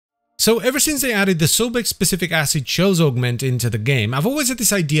So ever since they added the Sobek specific acid shells augment into the game, I've always had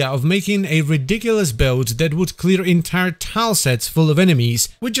this idea of making a ridiculous build that would clear entire tile sets full of enemies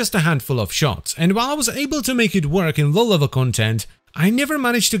with just a handful of shots. And while I was able to make it work in low level content, I never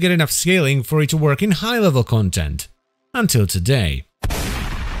managed to get enough scaling for it to work in high level content. Until today.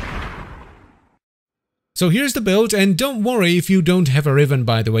 So here's the build, and don't worry if you don't have a Riven,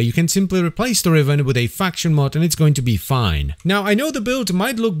 by the way, you can simply replace the Riven with a faction mod and it's going to be fine. Now I know the build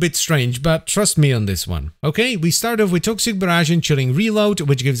might look a bit strange, but trust me on this one. Okay, we start off with Toxic Barrage and Chilling Reload,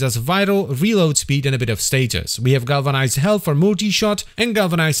 which gives us vital reload speed and a bit of status. We have Galvanized Health for multi-shot and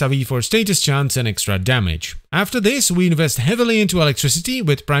Galvanized AV for status chance and extra damage. After this, we invest heavily into electricity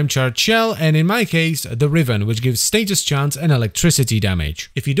with Prime Charge Shell and in my case, the Riven, which gives status chance and electricity damage.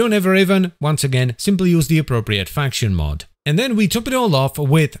 If you don't have a Riven, once again, simply use the appropriate faction mod. And then we top it all off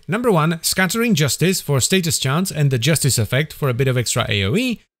with number 1, Scattering Justice for status chance and the Justice effect for a bit of extra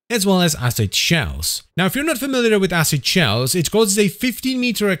AoE, as well as acid shells. Now if you're not familiar with acid shells, it causes a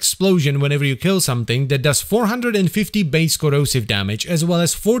 15-meter explosion whenever you kill something that does 450 base corrosive damage, as well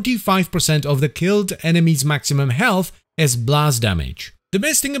as 45% of the killed enemy's maximum health as blast damage. The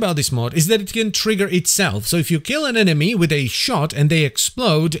best thing about this mod is that it can trigger itself, so if you kill an enemy with a shot and they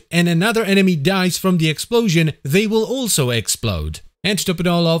explode, and another enemy dies from the explosion, they will also explode. And to top it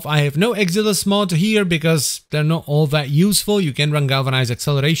all off, I have no Exilus mod here because they're not all that useful. You can run Galvanized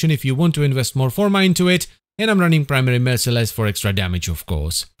Acceleration if you want to invest more Forma into it, and I'm running Primary Merciless for extra damage, of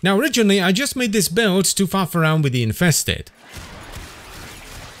course. Now originally, I just made this build to faff around with the Infested.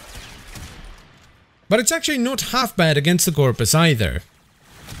 But it's actually not half bad against the Corpus either.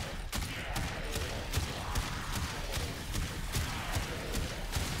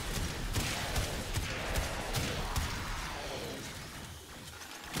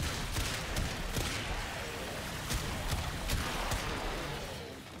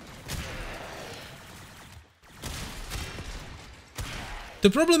 The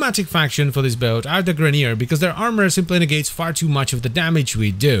problematic faction for this build are the Grenier because their armor simply negates far too much of the damage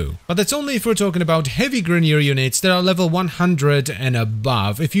we do. But that's only if we're talking about heavy Grenier units that are level 100 and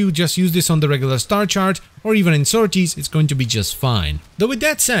above. If you just use this on the regular star chart or even in sorties, it's going to be just fine. Though with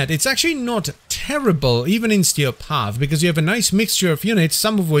that said, it's actually not terrible even in Steel Path because you have a nice mixture of units,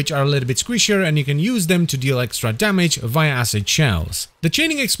 some of which are a little bit squishier and you can use them to deal extra damage via acid shells. The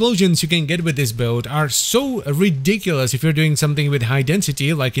chaining explosions you can get with this build are so ridiculous if you're doing something with high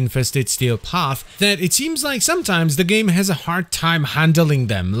density like Infested Steel Path that it seems like sometimes the game has a hard time handling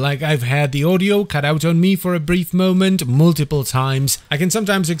them. Like I've had the audio cut out on me for a brief moment multiple times. I can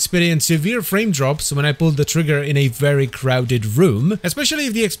sometimes experience severe frame drops when I pull the trigger in a very crowded room, especially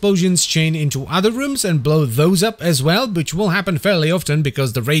if the explosions chain into other rooms and blow those up as well, which will happen fairly often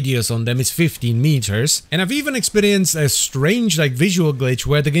because the radius on them is 15 meters. And I've even experienced a strange visual glitch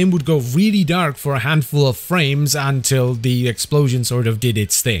where the game would go really dark for a handful of frames until the explosion sort of did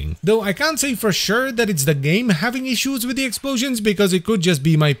its thing. Though I can't say for sure that it's the game having issues with the explosions because it could just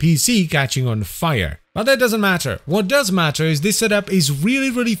be my PC catching on fire. But that doesn't matter. What does matter is this setup is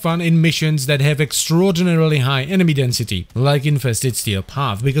really fun in missions that have extraordinarily high enemy density, like Infested Steel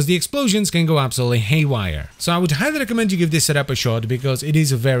Path, because the explosions can go absolutely haywire. So I would highly recommend you give this setup a shot because it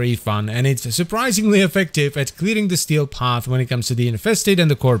is very fun and it's surprisingly effective at clearing the Steel Path when it comes to the Infested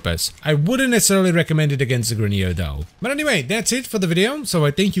and the Corpus. I wouldn't necessarily recommend it against the Grenier though. But anyway, that's it for the video, so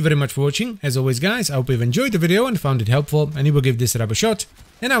I thank you very much for watching. As always guys, I hope you've enjoyed the video and found it helpful and you will give this setup a shot,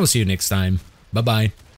 and I will see you next time. Bye bye.